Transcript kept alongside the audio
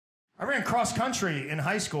ran cross country in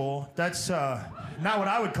high school. That's not what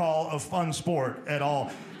I would call a fun sport at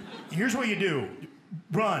all. Here's what you do.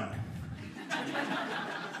 Run.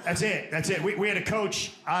 That's it. That's it. We had a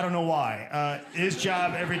coach, I don't know why. His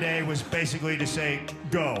job every day was basically to say,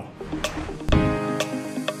 go.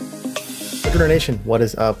 Runner Nation, what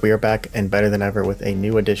is up? We are back and better than ever with a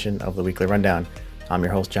new edition of the Weekly Rundown. I'm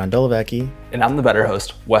your host, John Dolovecki. And I'm the better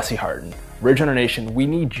host, Wesley Harden. Ridge Runner Nation, we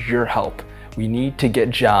need your help. We need to get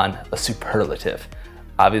John a superlative.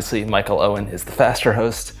 Obviously, Michael Owen is the faster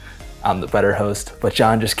host. I'm the better host, but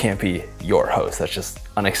John just can't be your host. That's just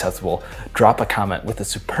unacceptable. Drop a comment with a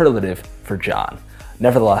superlative for John.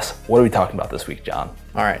 Nevertheless, what are we talking about this week, John?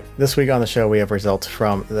 All right, this week on the show, we have results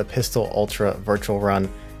from the Pistol Ultra virtual run,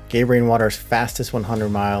 Gabe Rainwater's fastest 100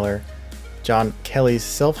 miler, John Kelly's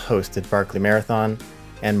self-hosted Barkley Marathon,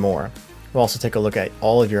 and more. We'll also take a look at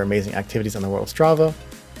all of your amazing activities on the world of Strava.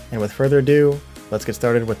 And with further ado, let's get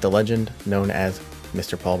started with the legend known as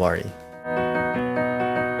Mr. Paul Barty.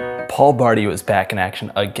 Paul Barty was back in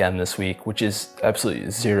action again this week, which is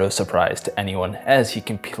absolutely zero surprise to anyone as he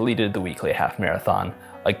completed the weekly half marathon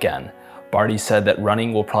again. Barty said that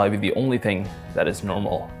running will probably be the only thing that is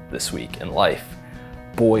normal this week in life.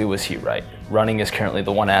 Boy, was he right. Running is currently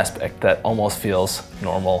the one aspect that almost feels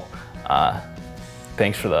normal.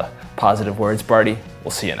 Thanks for the positive words, Barty.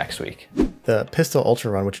 We'll see you next week. The Pistol Ultra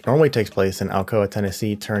Run, which normally takes place in Alcoa,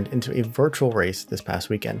 Tennessee, turned into a virtual race this past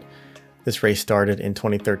weekend. This race started in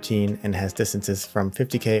 2013 and has distances from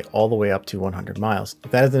 50K all the way up to 100 miles. If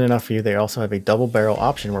that isn't enough for you, they also have a double barrel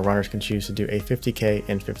option where runners can choose to do a 50K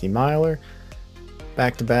and 50 miler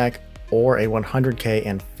back-to-back, or a 100K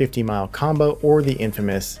and 50 mile combo, or the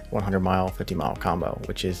infamous 100 mile, 50 mile combo,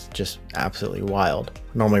 which is just absolutely wild.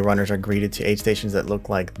 Normally runners are greeted to aid stations that look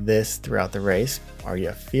like this throughout the race. Are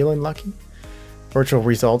you feeling lucky? Virtual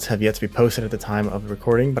results have yet to be posted at the time of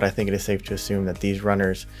recording, but I think it is safe to assume that these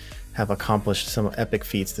runners have accomplished some epic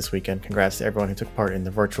feats this weekend. Congrats to everyone who took part in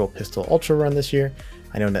the virtual Pistol Ultra Run this year.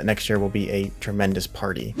 I know that next year will be a tremendous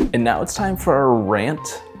party. And now it's time for our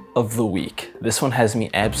rant of the week. This one has me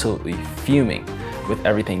absolutely fuming with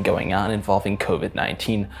everything going on involving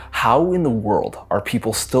COVID-19. How in the world are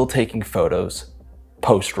people still taking photos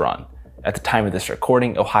post-run? At the time of this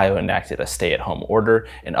recording, Ohio enacted a stay-at-home order,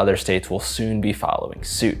 and other states will soon be following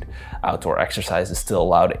suit. Outdoor exercise is still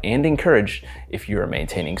allowed and encouraged if you are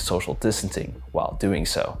maintaining social distancing while doing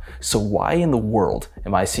so. So why in the world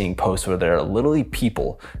am I seeing posts where there are literally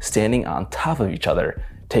people standing on top of each other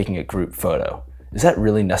taking a group photo? Is that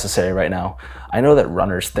really necessary right now? I know that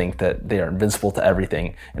runners think that they are invincible to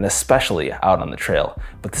everything, and especially out on the trail,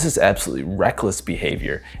 but this is absolutely reckless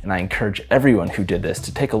behavior, and I encourage everyone who did this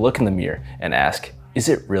to take a look in the mirror and ask, is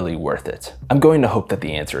it really worth it? I'm going to hope that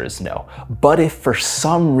the answer is no, but if for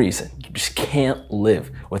some reason you just can't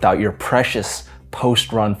live without your precious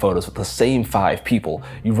post-run photos with the same 5 people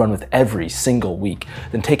you run with every single week,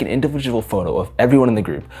 then take an individual photo of everyone in the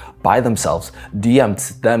group by themselves,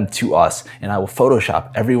 DM them to us, and I will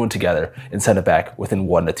Photoshop everyone together and send it back within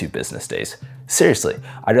 1 to 2 business days. Seriously,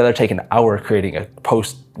 I'd rather take an hour creating a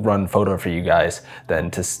post-run photo for you guys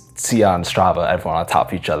than to see on Strava everyone on top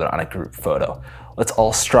of each other on a group photo. Let's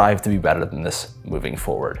all strive to be better than this moving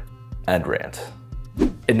forward. End rant.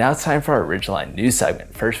 And now it's time for our Ridgeline news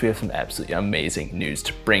segment. First, we have some absolutely amazing news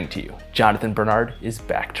to bring to you. Jonathan Bernard is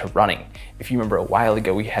back to running. If you remember a while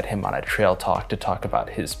ago, we had him on a trail talk to talk about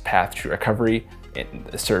his path to recovery and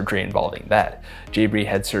the surgery involving that. JB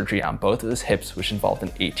had surgery on both of his hips, which involved an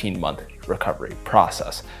 18-month recovery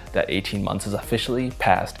process. That 18 months is officially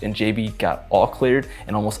passed, and JB got all cleared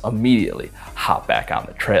and almost immediately hopped back on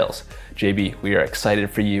the trails. JB, we are excited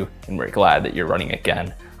for you, and we're glad that you're running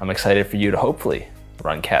again. I'm excited for you to hopefully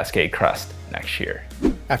run Cascade Crest next year.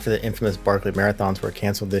 After the infamous Barkley marathons were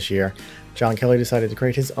canceled this year, John Kelly decided to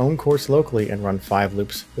create his own course locally and run 5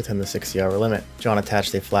 loops within the 60-hour limit. John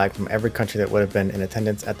attached a flag from every country that would have been in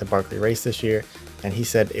attendance at the Barkley race this year, and he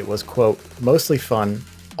said it was, quote, mostly fun,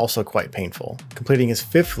 also quite painful. Completing his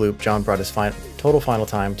 5th loop, John brought his total final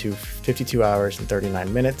time to 52 hours and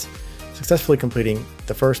 39 minutes, successfully completing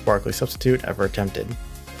the first Barkley substitute ever attempted.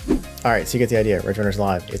 Alright, so you get the idea. Ridge Runners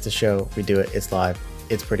Live. It's a show, we do it, it's live.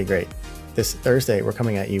 It's pretty great. This Thursday, we're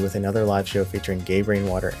coming at you with another live show featuring Gabe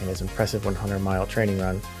Rainwater and his impressive 100-mile training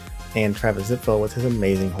run, and Travis Zipfel with his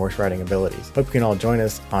amazing horse riding abilities. Hope you can all join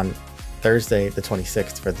us on Thursday the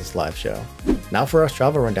 26th for this live show. Now for our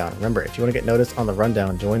Strava rundown. Remember, if you want to get noticed on the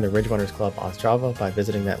rundown, join the Ridge Runners Club on Strava by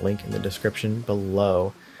visiting that link in the description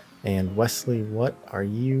below. And Wesley, what are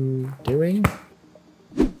you doing?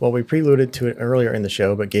 Well, we preluded to it earlier in the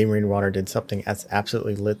show, but Gabe Rainwater did something that's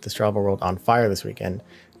absolutely lit the Strava world on fire this weekend.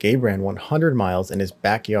 Gabe ran 100 miles in his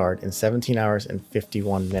backyard in 17 hours and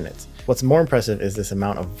 51 minutes. What's more impressive is this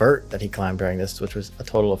amount of vert that he climbed during this, which was a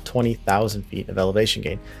total of 20,000 feet of elevation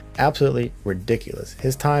gain. Absolutely ridiculous.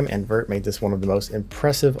 His time and vert made this one of the most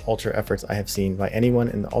impressive ultra efforts I have seen by anyone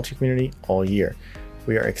in the ultra community all year.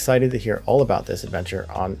 We are excited to hear all about this adventure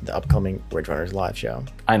on the upcoming Ridge Runners live show.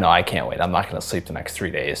 I know, I can't wait. I'm not going to sleep the next 3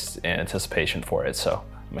 days in anticipation for it, so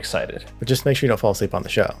I'm excited. But just make sure you don't fall asleep on the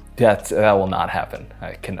show. That will not happen.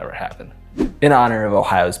 That can never happen. In honor of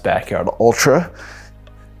Ohio's Backyard Ultra,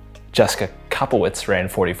 Jessica Kopowitz ran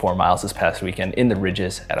 44 miles this past weekend in the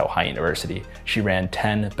Ridges at Ohio University. She ran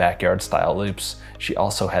 10 backyard style loops. She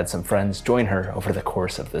also had some friends join her over the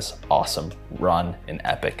course of this awesome run and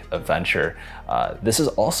epic adventure. This is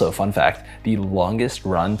also, fun fact, the longest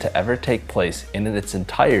run to ever take place in its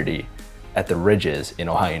entirety at the Ridges in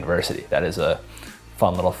Ohio University. That is a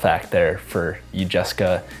fun little fact there for you,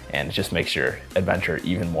 Jessica, and it just makes your adventure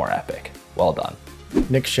even more epic. Well done.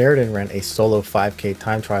 Nick Sheridan ran a solo 5K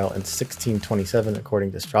time trial in 16:27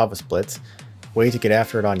 according to Strava splits. Way to get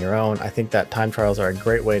after it on your own. I think that time trials are a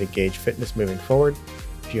great way to gauge fitness moving forward.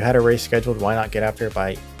 If you had a race scheduled, why not get after it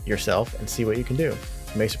by yourself and see what you can do?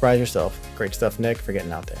 You may surprise yourself. Great stuff, Nick, for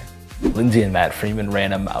getting out there. Lindsay and Matt Freeman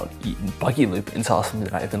ran a Mount Eaton buggy loop and saw something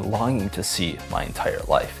that I've been longing to see my entire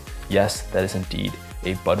life. Yes, that is indeed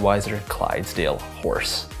a Budweiser Clydesdale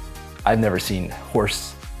horse. I've never seen a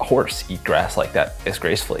horse eat grass like that as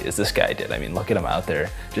gracefully as this guy did. I mean, look at him out there,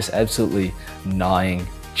 just absolutely gnawing,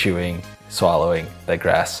 chewing, swallowing that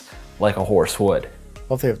grass like a horse would.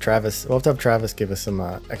 We'll have to have Travis give us some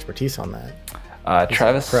expertise on that.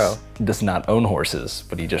 Travis does not own horses,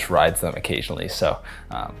 but he just rides them occasionally. So,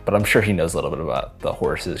 but I'm sure he knows a little bit about the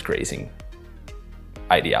horses grazing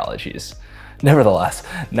ideologies. Nevertheless,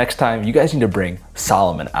 next time you guys need to bring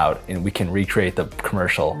Solomon out and we can recreate the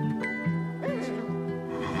commercial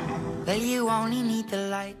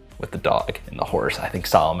with the dog and the horse. I think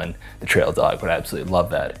Solomon, the trail dog, would absolutely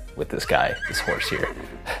love that with this guy, this horse here.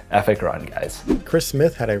 Epic run, guys. Chris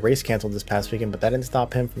Smith had a race canceled this past weekend, but that didn't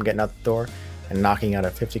stop him from getting out the door and knocking out a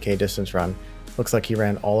 50K distance run. Looks like he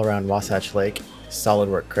ran all around Wasatch Lake. Solid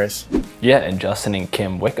work, Chris. Yeah, and Justin and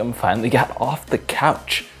Kim Wickham finally got off the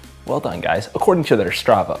couch. Well done, guys. According to their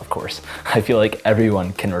Strava, of course. I feel like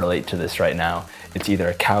everyone can relate to this right now. It's either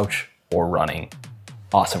a couch or running.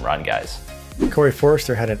 Awesome run, guys. Corey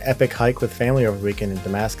Forrester had an epic hike with family over the weekend in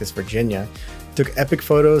Damascus, Virginia. He took epic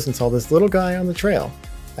photos and saw this little guy on the trail.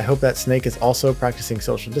 I hope that snake is also practicing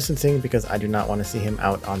social distancing because I do not want to see him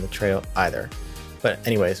out on the trail either. But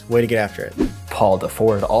anyways, way to get after it. Paul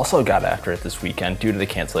DeFord also got after it this weekend due to the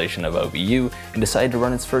cancellation of OBU and decided to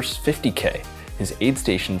run his first 50K. His aid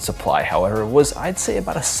station supply, however, was, I'd say,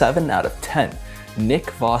 about a 7 out of 10.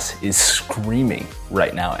 Nick Voss is screaming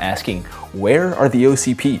right now, asking, where are the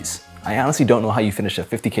OCPs? I honestly don't know how you finish a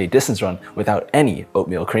 50K distance run without any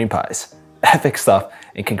oatmeal cream pies. Epic stuff,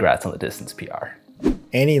 and congrats on the distance PR.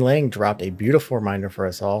 Annie Lang dropped a beautiful reminder for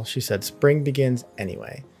us all. She said, spring begins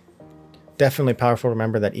anyway. Definitely powerful to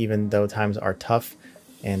remember that even though times are tough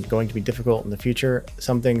and going to be difficult in the future,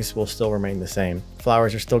 some things will still remain the same.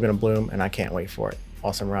 Flowers are still going to bloom, and I can't wait for it.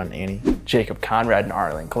 Awesome run, Annie. Jacob Conrad and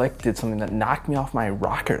Arlen Glick did something that knocked me off my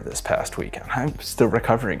rocker this past weekend. I'm still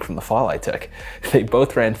recovering from the fall I took. They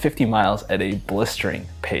both ran 50 miles at a blistering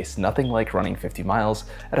pace. Nothing like running 50 miles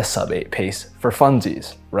at a sub-8 pace for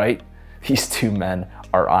funsies, right? These two men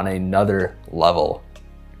are on another level.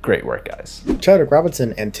 Great work, guys. Chadwick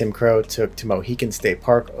Robinson and Tim Crow took to Mohican State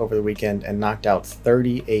Park over the weekend and knocked out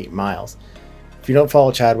 38 miles. If you don't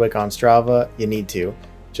follow Chadwick on Strava, you need to,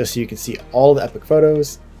 just so you can see all the epic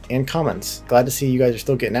photos and comments. Glad to see you guys are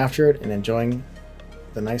still getting after it and enjoying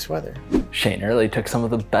the nice weather. Shane Early took some of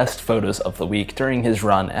the best photos of the week during his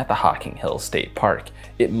run at the Hocking Hills State Park.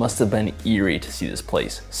 It must have been eerie to see this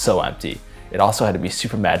place so empty. It also had to be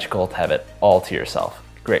super magical to have it all to yourself.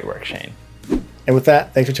 Great work, Shane. And with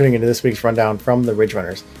that, thanks for tuning into this week's rundown from the Ridge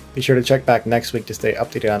Runners. Be sure to check back next week to stay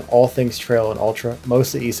updated on all things trail and ultra,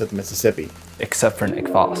 mostly east of the Mississippi. Except for Nick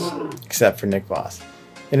Voss. Except for Nick Voss.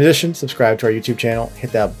 In addition, subscribe to our YouTube channel,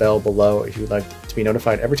 hit that bell below if you would like to be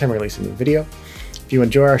notified every time we release a new video. If you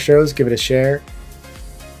enjoy our shows, give it a share.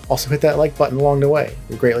 Also hit that like button along the way.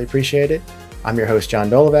 We greatly appreciate it. I'm your host, John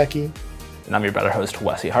Dolovacki. And I'm your better host,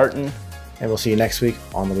 Wesley Harton. And we'll see you next week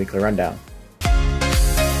on the Weekly Rundown.